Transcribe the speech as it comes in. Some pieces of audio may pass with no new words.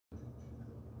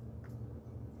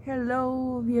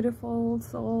Hello, beautiful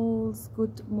souls.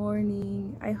 Good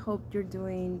morning. I hope you're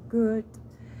doing good.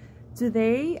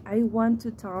 Today, I want to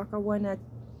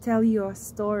tell you a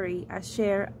story. I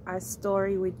share a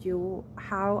story with you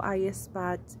how I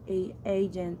spot a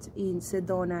agent in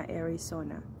Sedona,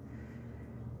 Arizona.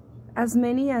 As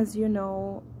many as you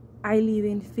know, I live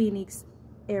in Phoenix,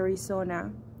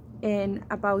 Arizona, and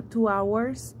about 2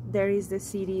 hours there is the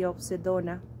city of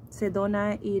Sedona.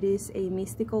 Sedona, it is a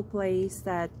mystical place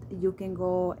that you can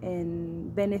go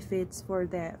and benefits from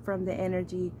the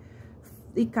energy.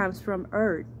 It comes from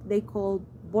Earth. They call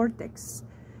vortex.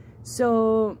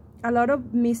 So a lot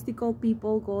of mystical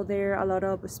people go there. A lot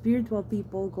of spiritual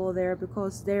people go there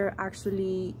because they're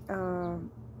actually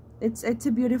it's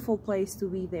a beautiful place to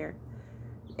be there,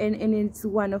 and it's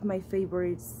one of my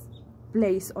favorites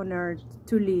place on earth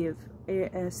to live.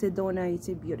 Sedona is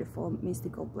a beautiful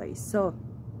mystical place. So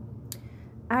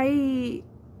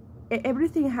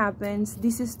everything happens,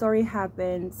 this story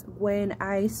happens when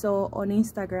I saw on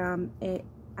Instagram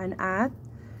an ad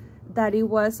that it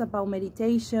was about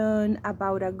meditation,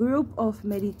 about a group of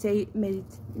meditation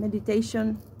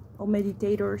or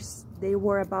meditators. They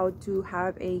were about to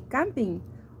have a camping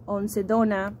on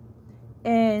Sedona,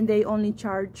 and they only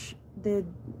charge the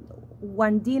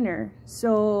one dinner.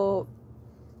 So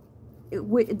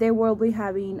they will be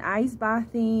having ice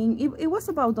bathing. It was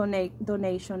about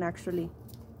donation. Actually,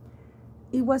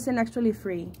 it wasn't actually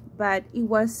free, but it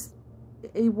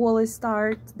will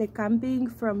start the camping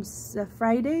from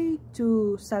Friday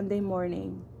to Sunday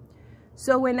morning.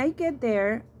 So when I get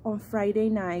there on Friday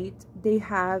night, they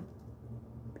have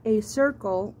a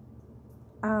circle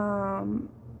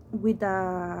with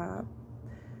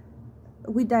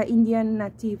the Indian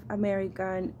Native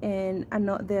American and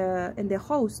the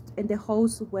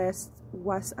host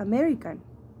was American.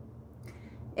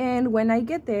 And when I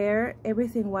get there,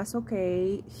 everything was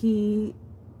okay.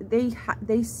 They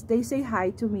say hi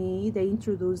to me, they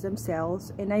introduce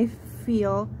themselves, and I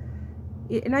feel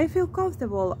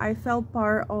comfortable. I felt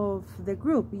part of the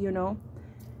group, you know.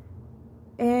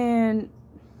 And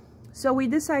so we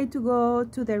decided to go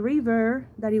to the river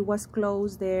that it was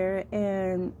closed there,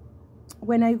 and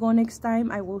when I go next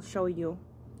time, I will show you.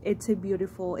 It's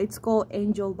called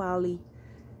Angel Valley.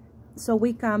 So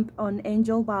we camp on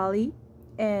Angel Valley,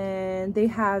 and they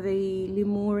have a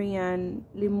Lemurian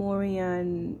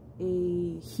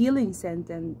a healing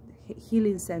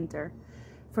center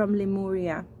from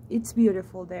Lemuria. It's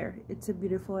beautiful there. It's a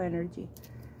beautiful energy.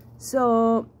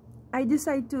 So I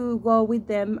decided to go with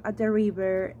them at the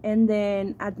river, and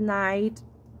then at night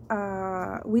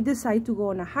we decided to go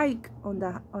on a hike on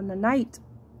the night.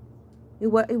 It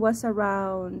was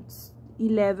around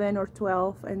 11 or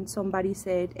 12, and somebody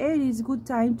said, "Hey, it's good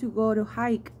time to go to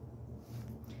hike."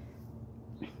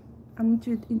 I'm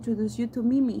going to introduce you to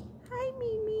Mimi. Hi,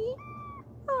 Mimi.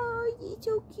 Oh, you're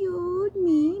so cute,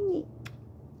 Mimi.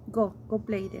 Go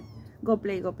play then. Go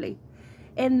play.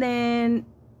 And then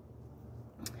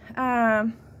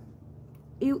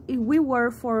we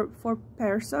were four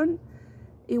person.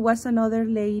 It was another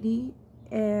lady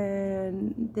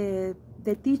and the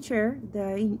teacher,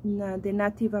 the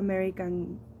Native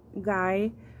American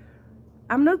guy.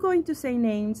 I'm not going to say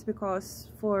names because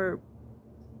for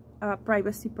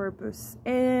privacy purpose.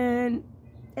 And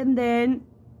then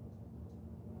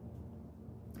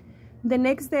the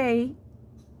next day,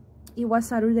 it was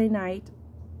Saturday night.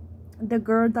 The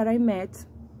girl that I met,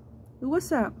 it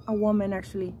was a woman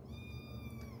actually,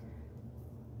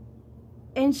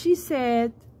 and she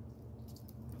said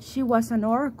she was an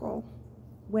oracle.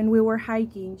 When we were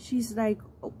hiking, she's like,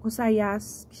 because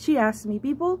she asked me,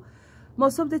 people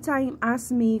most of the time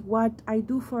ask me what I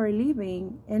do for a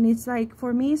living, and it's like,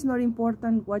 for me it's not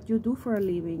important what you do for a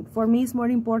living. For me it's more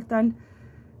important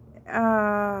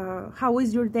how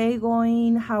is your day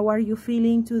going, how are you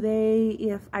feeling today,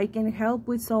 if I can help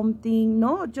with something,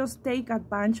 not just take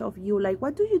advantage of you, like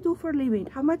what do you do for a living,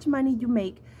 how much money you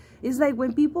make. It's like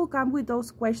when people come with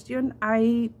those questions,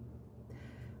 I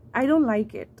don't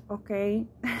like it, okay?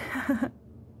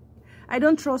 I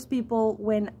don't trust people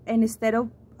and instead of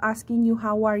asking you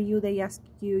how are you, they ask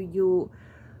you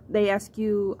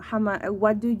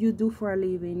what do you do for a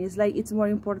living. It's like it's more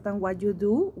important what you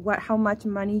do, how much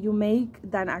money you make,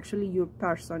 than actually your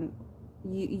person,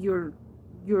 your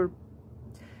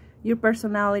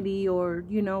personality, or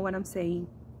you know what I'm saying.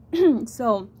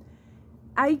 So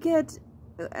I get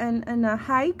on a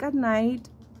hike at night.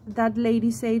 That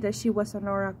lady said that she was an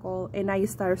oracle, and I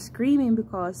started screaming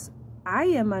because I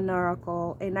am an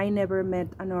oracle and I never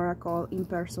met an oracle in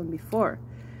person before.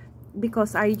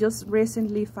 because I just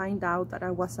recently find out that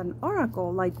I was an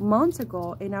oracle like months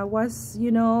ago. And I was,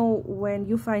 you know, when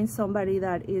you find somebody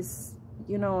that is,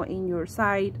 you know, in your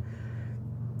side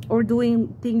or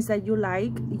doing things that you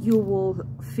like, you will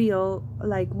feel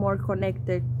like more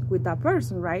connected with that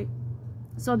person, right?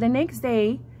 So the next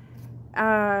day,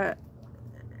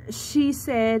 she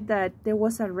said that there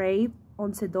was a rave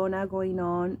on Sedona going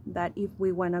on, that if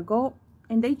we want to go,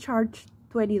 and they charged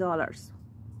 $20.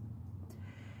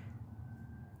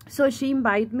 So she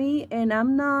invited me, and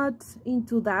I'm not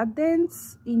into that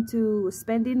dance, into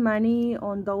spending money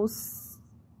on those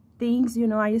things. You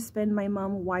know, I spend my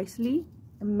mom wisely.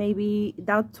 Maybe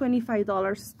that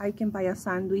 $25 I can buy a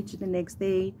sandwich the next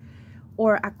day,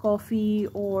 or a coffee,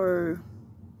 or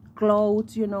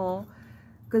clothes, you know,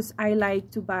 because I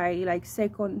like to buy like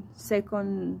second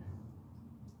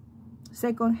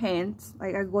hands.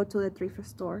 Like I go to the thrift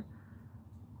store.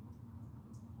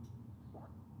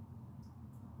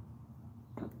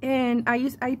 And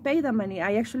I pay the money.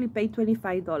 I actually paid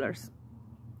 $25.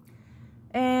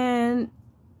 And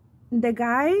the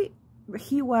guy,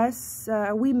 he was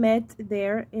we met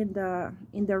there in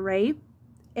the rave,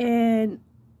 and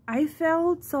I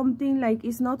felt something like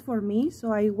it's not for me.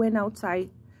 So I went outside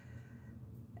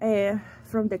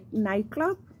from the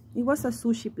nightclub. It was a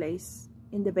sushi place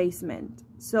in the basement,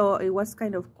 so it was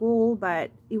kind of cool,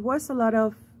 but it was a lot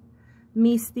of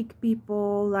mystic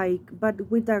people, like,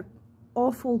 but with a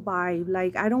awful vibe.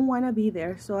 Like, I don't want to be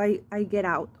there. So I get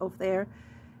out of there,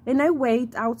 and I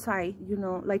wait outside, you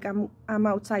know, like I'm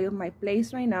outside of my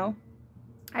place right now.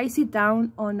 I sit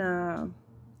down on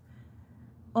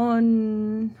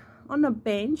a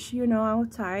bench, you know,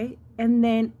 outside, and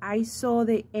then I saw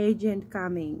the agent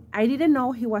coming. I didn't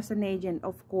know he was an agent,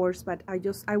 of course, but I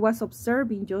was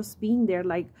observing, just being there.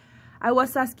 Like, I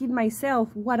was asking myself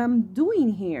what I'm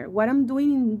doing here, what I'm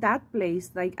doing in that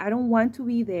place. Like, I don't want to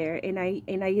be there, and I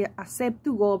accept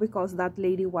to go because that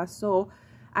lady was so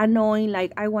annoying.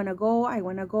 Like, I want to go,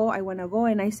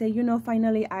 and I say, you know,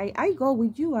 finally I go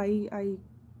with you. I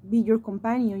be your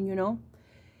companion, you know.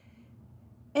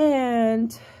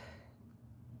 And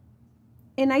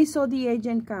I saw the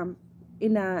agent come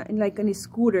in like a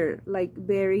scooter, like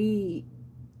very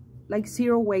like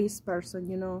zero waste person,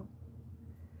 you know.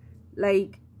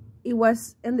 Like, it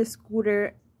was in the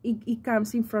scooter, it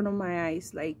comes in front of my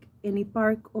eyes, like, and he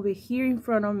parked over here in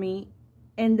front of me,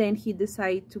 and then he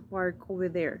decided to park over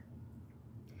there.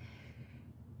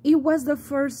 It was the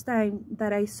first time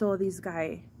that I saw this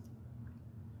guy.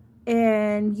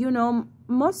 And, you know,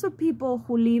 most of people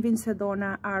who live in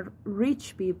Sedona are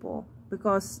rich people,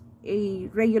 because a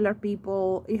regular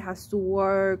people, it has to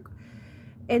work.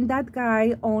 And that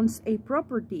guy owns a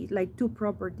property, like 2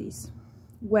 properties.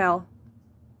 Well,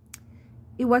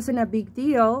 it wasn't a big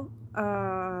deal.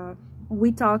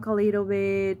 We talk a little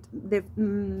bit.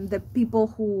 The people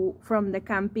who from the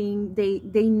camping,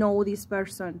 they know this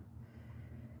person,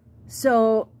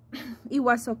 so it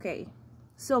was okay.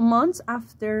 So months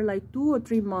after, like 2 or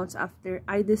 3 months after,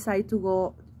 I decided to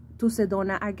go to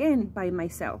Sedona again by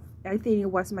myself. I think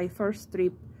it was my first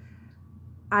trip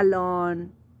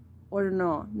alone, or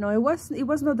no, it was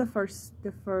not the first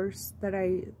that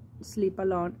I sleep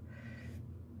alone.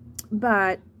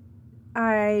 But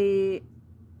I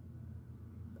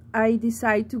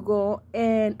decided to go,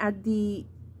 and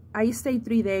I stayed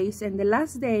 3 days, and the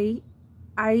last day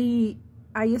I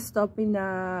stopped in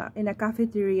a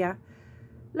cafeteria.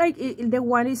 Like, the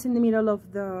one is in the middle of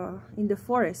in the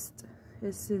forest.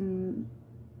 It's in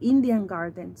Indian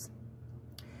Gardens.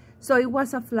 So it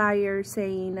was a flyer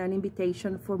saying an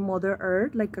invitation for Mother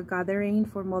Earth, like a gathering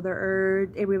for Mother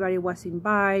Earth. Everybody was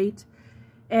invited,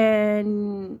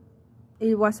 and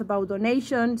it was about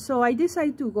donation. So I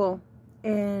decided to go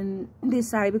and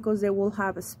decide, because they will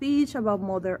have a speech about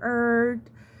Mother Earth.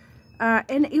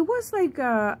 And it was like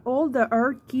all the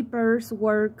Earth keepers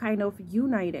were kind of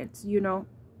united, you know.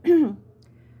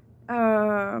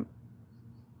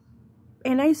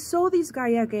 And I saw this guy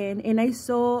again, and I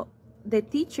saw the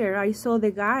teacher. I saw the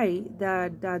guy,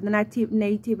 the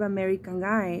Native American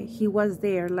guy. He was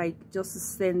there, like, just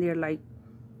standing there, like,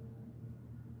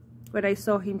 when I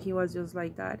saw him, he was just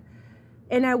like that.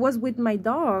 And I was with my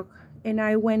dog, and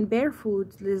I went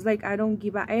barefoot. It's like, I don't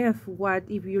give a F what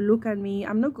if you look at me.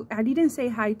 I didn't say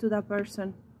hi to that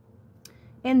person.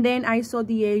 And then I saw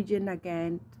the agent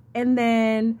again. And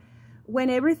then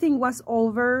when everything was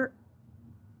over,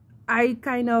 I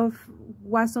kind of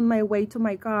was on my way to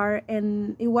my car,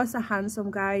 and it was a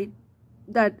handsome guy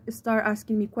that started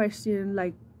asking me questions,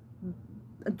 like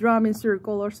a drum in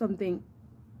circle or something.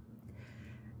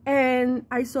 And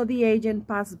I saw the agent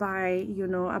pass by, you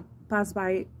know, passed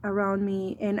by around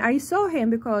me, and I saw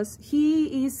him because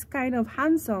he is kind of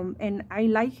handsome and I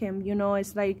like him. You know,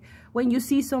 it's like when you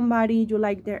see somebody, you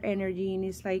like their energy, and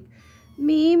it's like,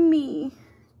 Mimi,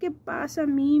 ¿qué pasa,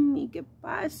 Mimi? ¿Qué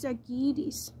pasa,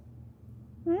 Kiris?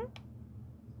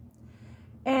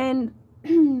 And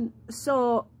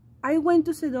so I went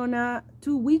to Sedona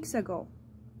 2 weeks ago,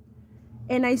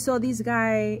 and I saw this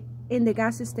guy in the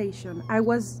gas station. I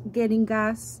was getting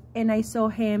gas and I saw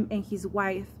him and his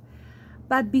wife.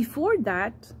 But before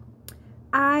that,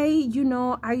 I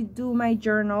do my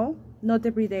journal, not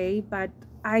every day, but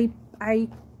I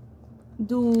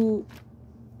do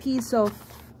piece of,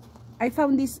 I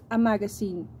found a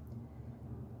magazine,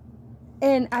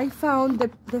 and I found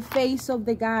the face of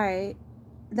the guy.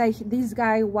 Like, this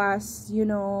guy was, you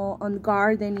know, on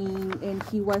gardening, and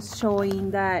he was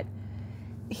showing that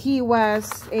he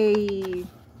was a,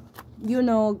 you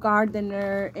know,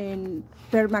 gardener and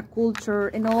permaculture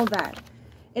and all that.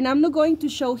 And I'm not going to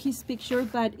show his picture,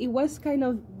 but it was kind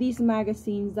of these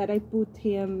magazines that I put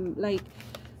him like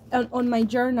on my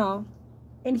journal,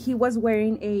 and he was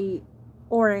wearing a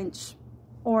orange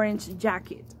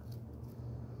jacket.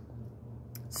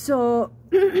 So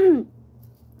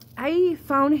I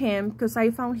found him because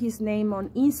I found his name on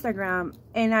Instagram,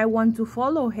 and I want to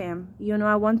follow him. You know,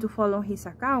 I want to follow his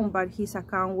account, but his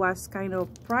account was kind of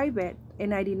private,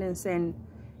 and I didn't send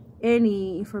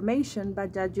any information,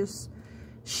 but I just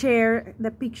share the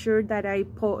picture that I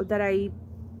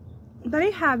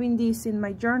have in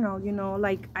my journal. You know,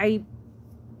 like I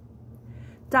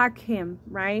tag him,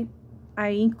 right? I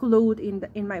include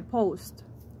in my post.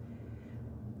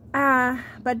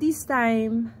 But this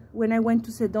time, when I went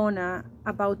to Sedona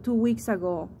about 2 weeks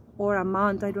ago, or a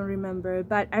month, I don't remember,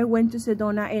 but I went to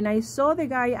Sedona and I saw the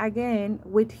guy again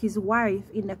with his wife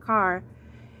in the car,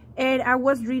 and I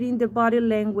was reading the body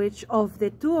language of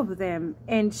the two of them,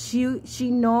 and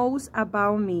she knows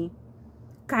about me.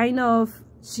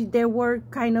 They were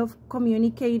kind of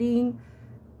communicating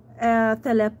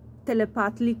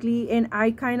telepathically, and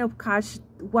I kind of catch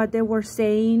what they were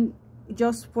saying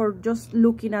just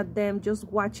looking at them, just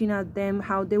watching at them,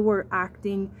 how they were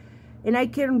acting. And I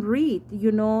can read,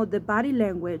 you know, the body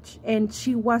language. And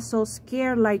she was so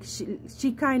scared, like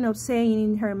she kind of saying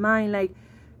in her mind, like,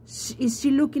 is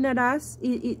she looking at us?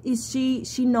 Is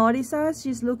she notice us?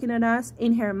 She's looking at us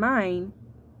in her mind.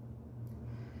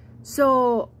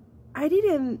 So it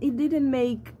didn't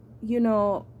make, you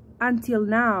know, until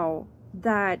now,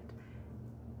 that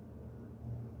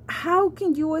how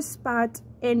can you spot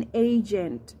an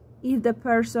agent if the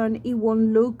person, it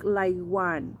won't look like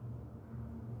one?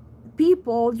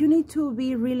 People, you need to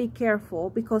be really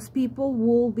careful, because people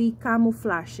will be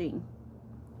camouflaging.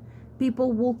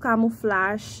 People will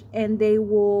camouflage, and they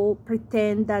will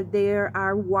pretend that they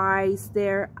are wise,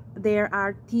 they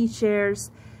are teachers,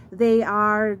 they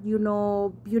are, you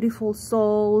know, beautiful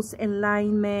souls,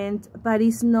 enlightenment, but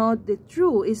it's not the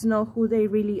truth. It's not who they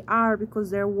really are, because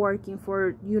they're working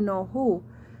for, you know who.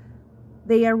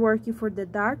 They are working for the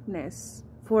darkness,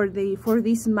 for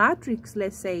this matrix,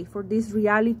 let's say, for this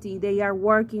reality. They are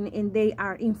working, and they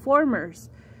are informers.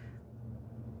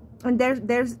 And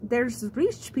there's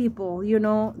rich people, you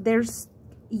know, there's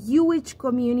Jewish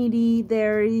community,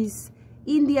 there is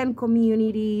Indian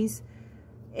communities,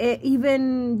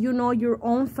 even, you know, your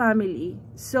own family.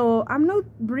 So I'm not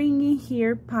bringing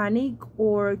here panic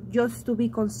or just to be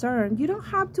concerned. You don't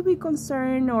have to be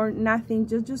concerned or nothing.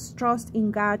 Just trust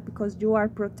in God, because you are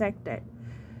protected.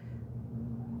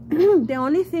 The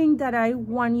only thing that I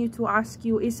want you to ask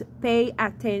you is pay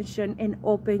attention and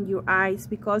open your eyes,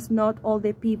 because not all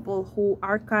the people who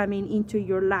are coming into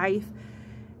your life,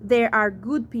 there are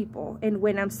good people. And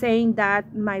when I'm saying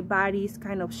that, my body is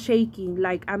kind of shaking,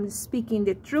 like I'm speaking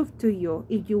the truth to you.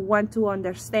 If you want to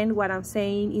understand what I'm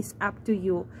saying, it's up to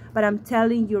you. But I'm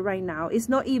telling you right now, it's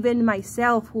not even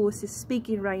myself who is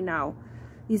speaking right now.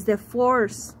 It's the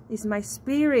force, it's my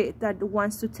spirit that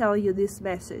wants to tell you this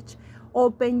message.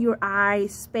 Open your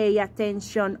eyes, pay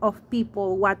attention of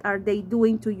people. What are they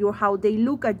doing to you? How they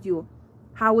look at you?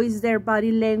 How is their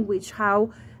body language? How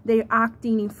they're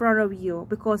acting in front of you?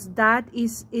 Because that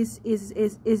is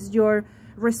your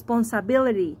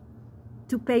responsibility,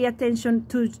 to pay attention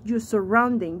to your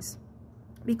surroundings,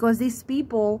 because these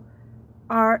people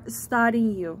are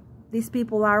studying you. These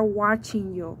people are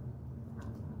watching you.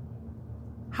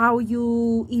 How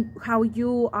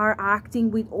you are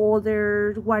acting with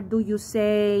others, what do you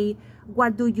say,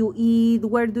 what do you eat,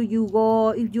 where do you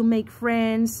go, if you make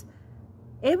friends,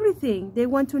 everything. They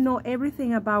want to know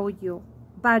everything about you.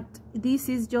 But this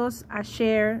is just a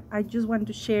share. I just want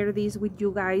to share this with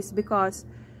you guys, because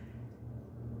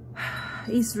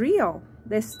it's real.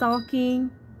 the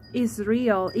stalking is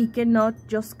real. It cannot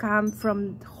just come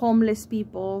from homeless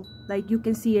people. Like you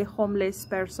can see a homeless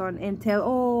person and tell,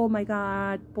 oh my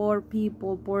God, poor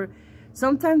people, poor.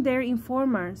 Sometimes they're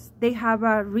informers. They have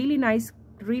a really nice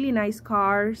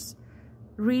cars,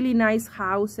 really nice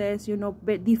houses, you know,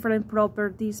 different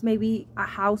properties, maybe a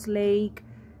house lake.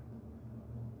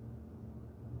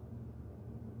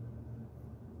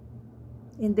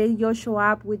 And they just show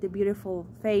up with a beautiful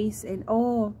face and,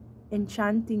 oh,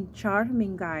 enchanting,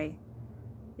 charming guy.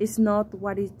 It's not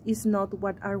what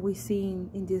are we seeing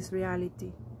in this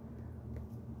reality.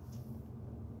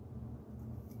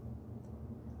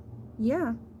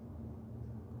 Yeah.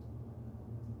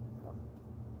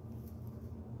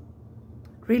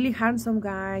 Really handsome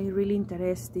guy, really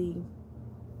interesting.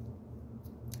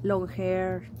 Long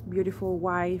hair, beautiful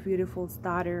wife, beautiful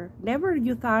daughter. Never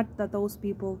you thought that those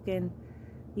people can,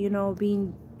 you know,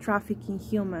 being trafficking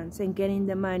humans and getting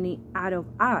the money out of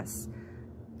us.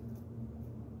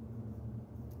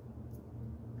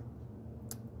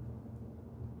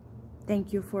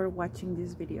 Thank you for watching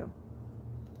this video.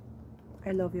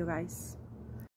 I love you guys.